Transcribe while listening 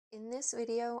In this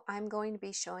video, I'm going to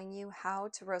be showing you how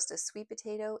to roast a sweet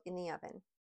potato in the oven.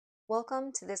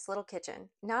 Welcome to this little kitchen.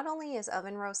 Not only is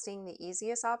oven roasting the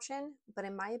easiest option, but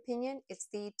in my opinion, it's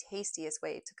the tastiest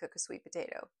way to cook a sweet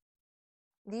potato.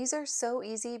 These are so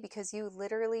easy because you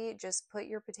literally just put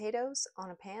your potatoes on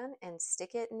a pan and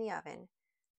stick it in the oven.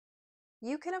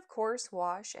 You can of course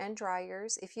wash and dry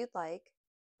yours if you'd like,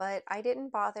 but I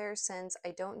didn't bother since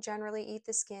I don't generally eat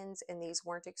the skins and these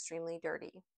weren't extremely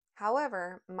dirty.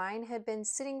 However, mine had been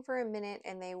sitting for a minute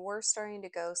and they were starting to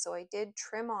go, so I did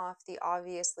trim off the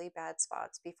obviously bad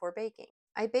spots before baking.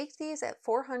 I baked these at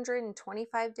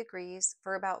 425 degrees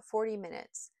for about 40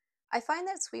 minutes. I find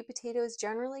that sweet potatoes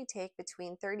generally take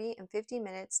between 30 and 50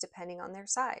 minutes depending on their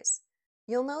size.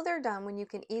 You'll know they're done when you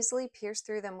can easily pierce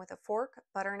through them with a fork,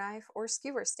 butter knife, or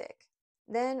skewer stick.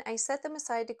 Then I set them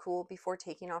aside to cool before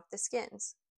taking off the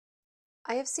skins.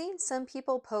 I have seen some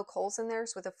people poke holes in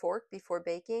theirs with a fork before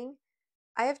baking.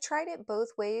 I have tried it both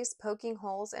ways, poking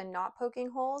holes and not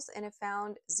poking holes, and have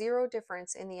found zero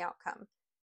difference in the outcome.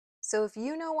 So if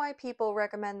you know why people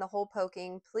recommend the hole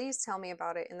poking, please tell me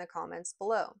about it in the comments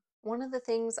below. One of the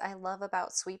things I love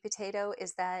about sweet potato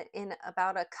is that in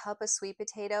about a cup of sweet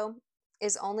potato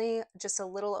is only just a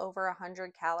little over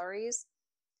 100 calories,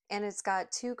 and it's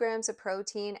got 2 grams of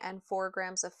protein and 4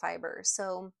 grams of fiber.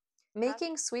 So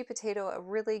making sweet potato a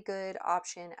really good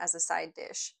option as a side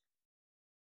dish.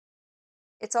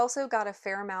 It's also got a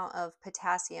fair amount of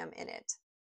potassium in it.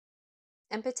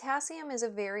 And potassium is a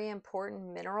very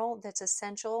important mineral that's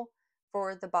essential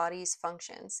for the body's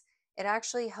functions. It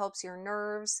actually helps your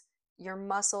nerves, your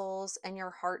muscles, and your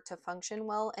heart to function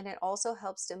well, and it also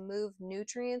helps to move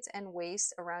nutrients and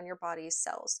waste around your body's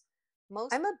cells.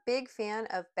 I'm a big fan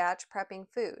of batch prepping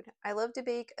food. I love to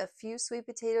bake a few sweet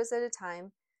potatoes at a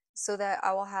time so that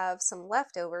I will have some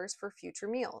leftovers for future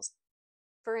meals.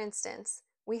 For instance,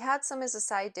 we had some as a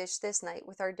side dish this night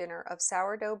with our dinner of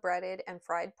sourdough breaded and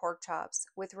fried pork chops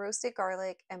with roasted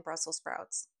garlic and Brussels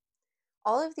sprouts.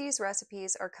 All of these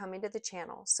recipes are coming to the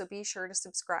channel, so be sure to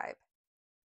subscribe.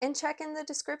 And check in the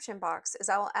description box as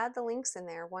I will add the links in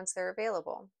there once they're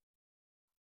available.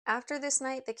 After this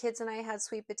night, the kids and I had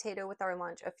sweet potato with our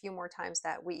lunch a few more times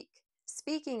that week.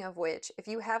 Speaking of which, if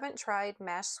you haven't tried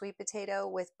mashed sweet potato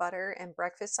with butter and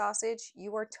breakfast sausage,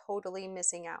 you are totally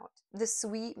missing out. The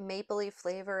sweet mapley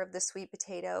flavor of the sweet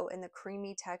potato and the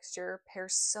creamy texture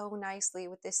pairs so nicely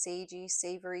with the sagey,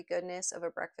 savory goodness of a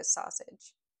breakfast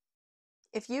sausage.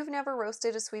 If you've never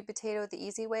roasted a sweet potato the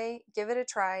easy way, give it a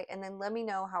try and then let me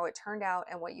know how it turned out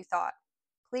and what you thought.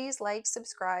 Please like,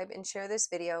 subscribe, and share this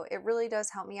video. It really does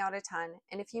help me out a ton.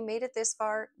 And if you made it this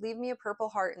far, leave me a purple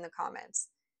heart in the comments.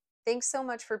 Thanks so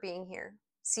much for being here.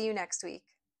 See you next week.